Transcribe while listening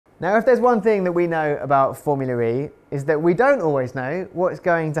Now, if there's one thing that we know about Formula E, is that we don't always know what's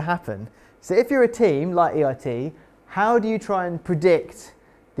going to happen. So if you're a team like ERT, how do you try and predict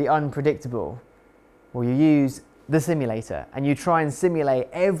the unpredictable? Well, you use the simulator and you try and simulate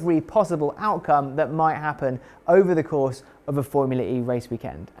every possible outcome that might happen over the course of a Formula E race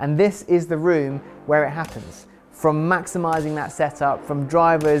weekend. And this is the room where it happens. From maximising that setup, from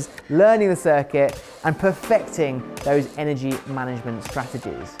drivers learning the circuit and perfecting those energy management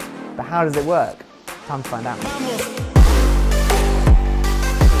strategies. But how does it work? Time to find out.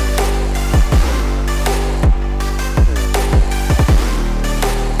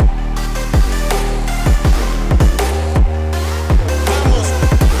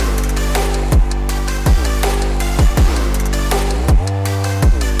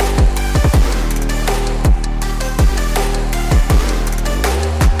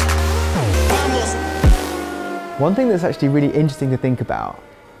 One thing that's actually really interesting to think about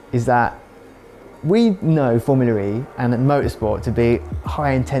is that we know Formula E and motorsport to be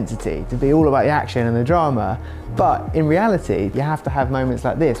high intensity, to be all about the action and the drama, but in reality you have to have moments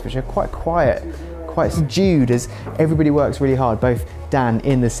like this which are quite quiet, quite subdued, as everybody works really hard, both Dan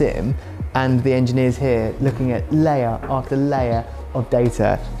in the sim and the engineers here looking at layer after layer of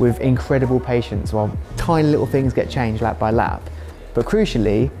data with incredible patience while tiny little things get changed lap by lap. But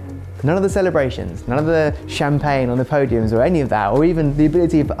crucially, none of the celebrations, none of the champagne on the podiums or any of that, or even the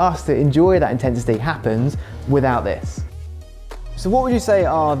ability for us to enjoy that intensity happens without this. So what would you say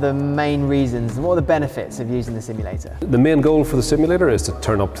are the main reasons and what are the benefits of using the simulator? The main goal for the simulator is to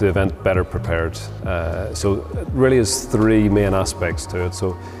turn up to the event better prepared. So it really is three main aspects to it.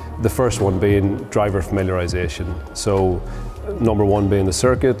 So the first one being driver familiarization. So number one being the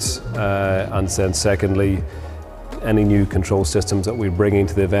circuit, and then secondly, any new control systems that we're bringing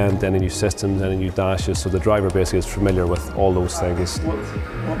to the event, any new systems, any new dashes, so the driver basically is familiar with all those things.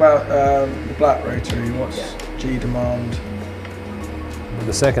 What about the black rotary? What's G demand?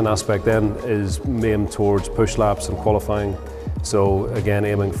 The second aspect then is aimed towards push laps and qualifying. So again,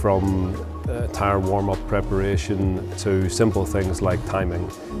 aiming from tyre warm-up preparation to simple things like timing.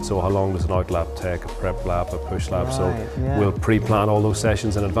 So how long does an out lap take, a prep lap, a push lap? Right, so yeah. We'll pre-plan all those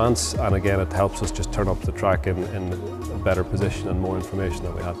sessions in advance, and again it helps us just turn up the track in a better position and more information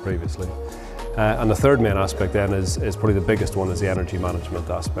than we had previously. And the third main aspect then is probably the biggest one, is the energy management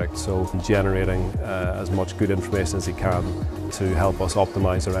aspect. So generating as much good information as you can to help us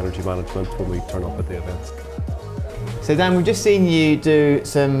optimise our energy management when we turn up at the event. So Dan, we've just seen you do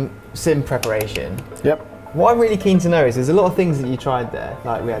some sim preparation. Yep. What I'm really keen to know is there's a lot of things that you tried there.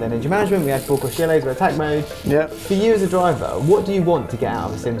 Like we had energy management, we had full course yellows, we had attack mode. Yep. For you as a driver, what do you want to get out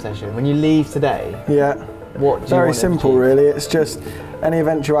of a sim session? When you leave today, Yeah. what do you Very want to simple, achieve? really. It's just any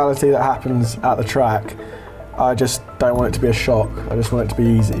eventuality that happens at the track, I just don't want it to be a shock. I just want it to be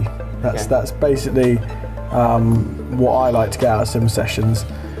easy. That's basically what I like to get out of sim sessions.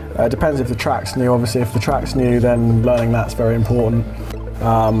 It depends if the track's new. Obviously, if the track's new, then learning that's very important.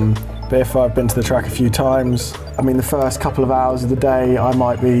 But if I've been to the track a few times, I mean, the first couple of hours of the day, I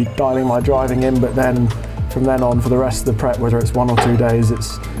might be dialing my driving in, but then from then on, for the rest of the prep, whether it's 1 or 2 days,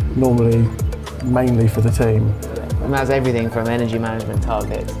 it's normally mainly for the team. And that's everything from energy management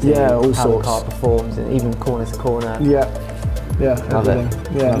targets to all how sorts. the car performs, and even corner to corner. Yeah, Love it.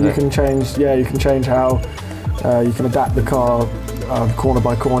 everything. Yeah, Love you it. can change. Yeah, you can change how you can adapt the car corner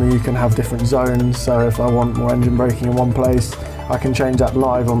by corner. You can have different zones. So if I want more engine braking in one place, I can change that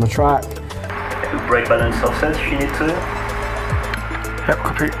live on the track. Brake balance offset if you need to. Yep,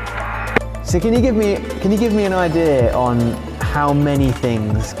 copy. So can you give me an idea on how many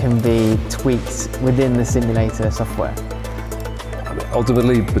things can be tweaked within the simulator software?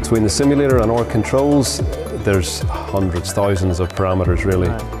 Ultimately, between the simulator and our controls, there's hundreds, thousands of parameters really.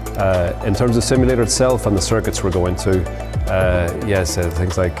 Right. In terms of the simulator itself and the circuits we're going to, yes,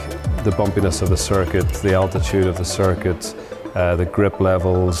 things like the bumpiness of the circuit, the altitude of the circuit, the grip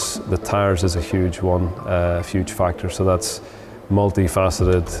levels, the tyres is a huge one, a huge factor. So that's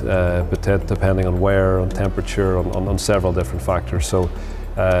multifaceted, but depending on wear, on temperature, on several different factors. So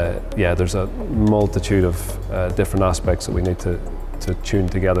yeah, there's a multitude of different aspects that we need to tune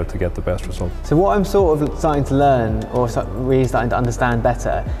together to get the best result. So what I'm sort of starting to learn, or really starting to understand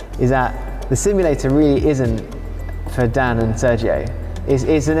better, is that the simulator really isn't for Dan and Sergio.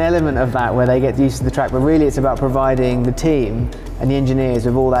 It's an element of that where they get used to the track, but really it's about providing the team and the engineers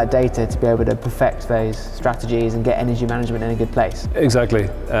with all that data to be able to perfect those strategies and get energy management in a good place. Exactly.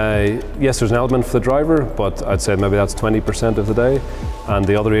 Yes, there's an element for the driver, but I'd say maybe that's 20% of the day, and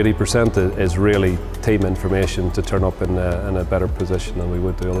the other 80% is really team information to turn up in a better position than we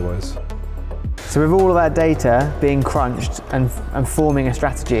would do otherwise. So with all of that data being crunched and forming a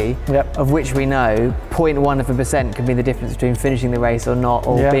strategy, of which we know 0.1% can be the difference between finishing the race or not,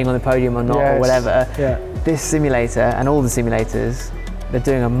 or being on the podium or not, or whatever, this simulator and all the simulators, they're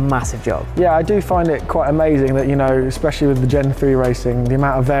doing a massive job. Yeah, I do find it quite amazing that, you know, especially with the Gen 3 racing, the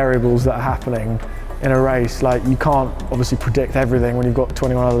amount of variables that are happening in a race. Like, you can't obviously predict everything when you've got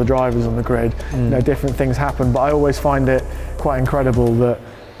 21 other drivers on the grid. You know, different things happen, but I always find it quite incredible that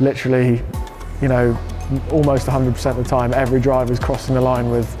literally, you know, almost 100% of the time, every driver is crossing the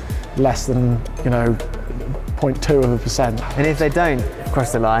line with less than, you know, 0.2%. And if they don't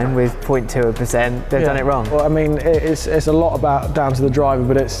cross the line with 0.2%, they've done it wrong. Well, I mean, it's a lot about down to the driver,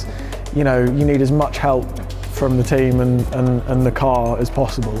 but it's, you know, you need as much help from the team and the car as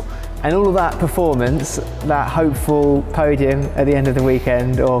possible. And all of that performance, that hopeful podium at the end of the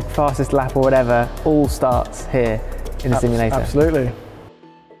weekend or fastest lap or whatever, all starts here in the simulator. Absolutely.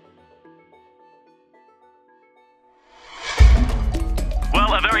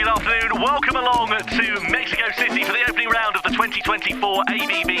 Well, a very good afternoon. Welcome along to Mexico City for the opening round of the 2024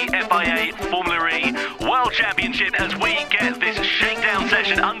 ABB FIA Formula E World Championship as we get this shakedown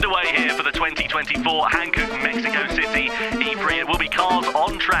session underway here for the 2024 Hankook Mexico City E-Prix. It will be cars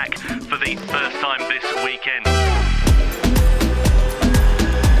on track for the first time this weekend.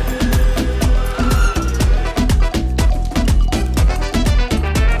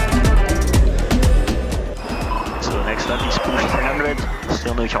 So the next lap is push 300,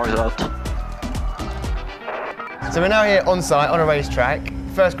 still no cars out. So we're now here on site on a racetrack.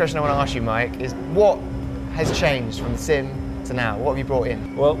 First question I want to ask you, Mike, is what has changed from the sim to now? What have you brought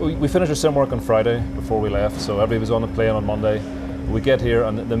in? Well, we finished our sim work on Friday before we left, so everybody was on the plane on Monday. We get here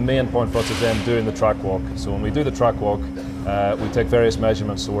and the main point for us is then doing the track walk. So when we do the track walk, we take various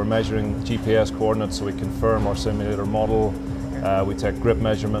measurements. So we're measuring GPS coordinates so we confirm our simulator model. We take grip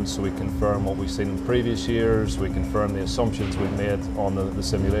measurements so we confirm what we've seen in previous years. We confirm the assumptions we've made on the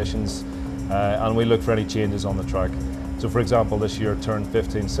simulations. And we look for any changes on the track. So for example, this year turn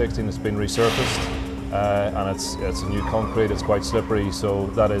 15, 16, it's been resurfaced and it's a new concrete, it's quite slippery, so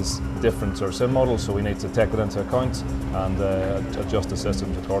that is different to our sim model, so we need to take that into account and adjust the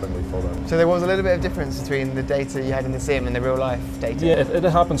systems accordingly for that. So there was a little bit of difference between the data you had in the sim and the real life data? Yeah, it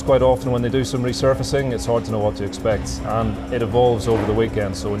happens quite often when they do some resurfacing. It's hard to know what to expect and it evolves over the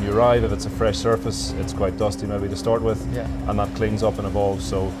weekend, so when you arrive, if it's a fresh surface, it's quite dusty maybe to start with, and that cleans up and evolves.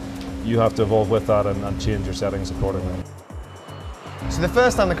 So you have to evolve with that and change your settings accordingly. So the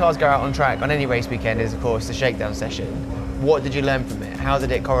first time the cars go out on track on any race weekend is of course the shakedown session. What did you learn from it? How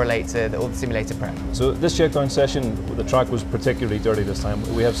did it correlate to all the simulator prep? So this shakedown session, the track was particularly dirty this time.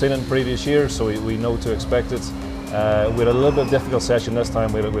 We have seen it in previous years, so we know to expect it. We had a little bit difficult session this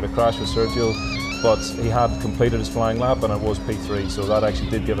time. We had a crash with Sergio, but he had completed his flying lap and it was P3, so that actually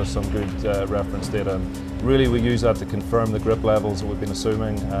did give us some good reference data. And really we use that to confirm the grip levels that we've been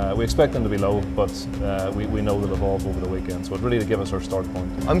assuming. We expect them to be low, but we know they'll evolve over the weekend, so it's really to give us our start point.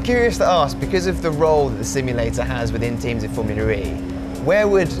 I'm curious to ask, because of the role that the simulator has within teams of Formula E, where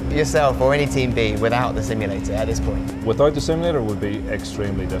would yourself or any team be without the simulator at this point? Without the simulator it would be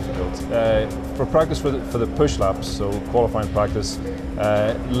extremely difficult. For practice for the push laps, so qualifying practice,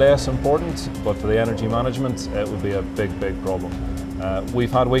 less important, but for the energy management it would be a big problem.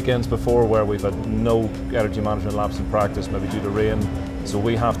 We've had weekends before where we've had no energy management laps in practice, maybe due to rain, so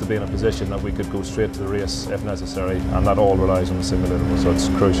we have to be in a position that we could go straight to the race if necessary, and that all relies on the simulator, so it's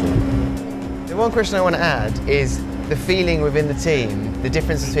crucial. The one question I want to add is the feeling within the team, the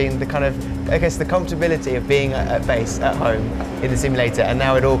difference between the kind of, I guess, the comfortability of being at base, at home, in the simulator, and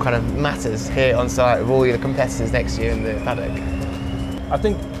now it all kind of matters here on site with all your competitors next to you in the paddock. I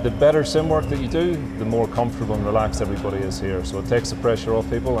think the better sim work that you do, the more comfortable and relaxed everybody is here. So it takes the pressure off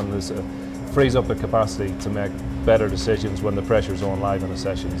people and frees up the capacity to make better decisions when the pressure's on live in the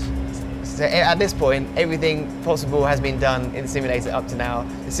sessions. So at this point, everything possible has been done in the simulator up to now.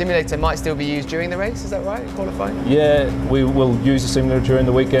 The simulator might still be used during the race, is that right, qualifying? Yeah, we will use the simulator during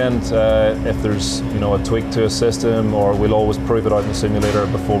the weekend if there's a tweak to a system, or we'll always prove it out in the simulator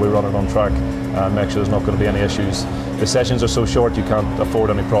before we run it on track and make sure there's not going to be any issues. The sessions are so short you can't afford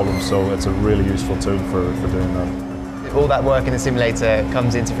any problems, so it's a really useful tool for doing that. All that work in the simulator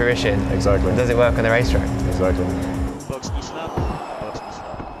comes into fruition. Exactly. And does it work on the racetrack? Exactly. Box this lap.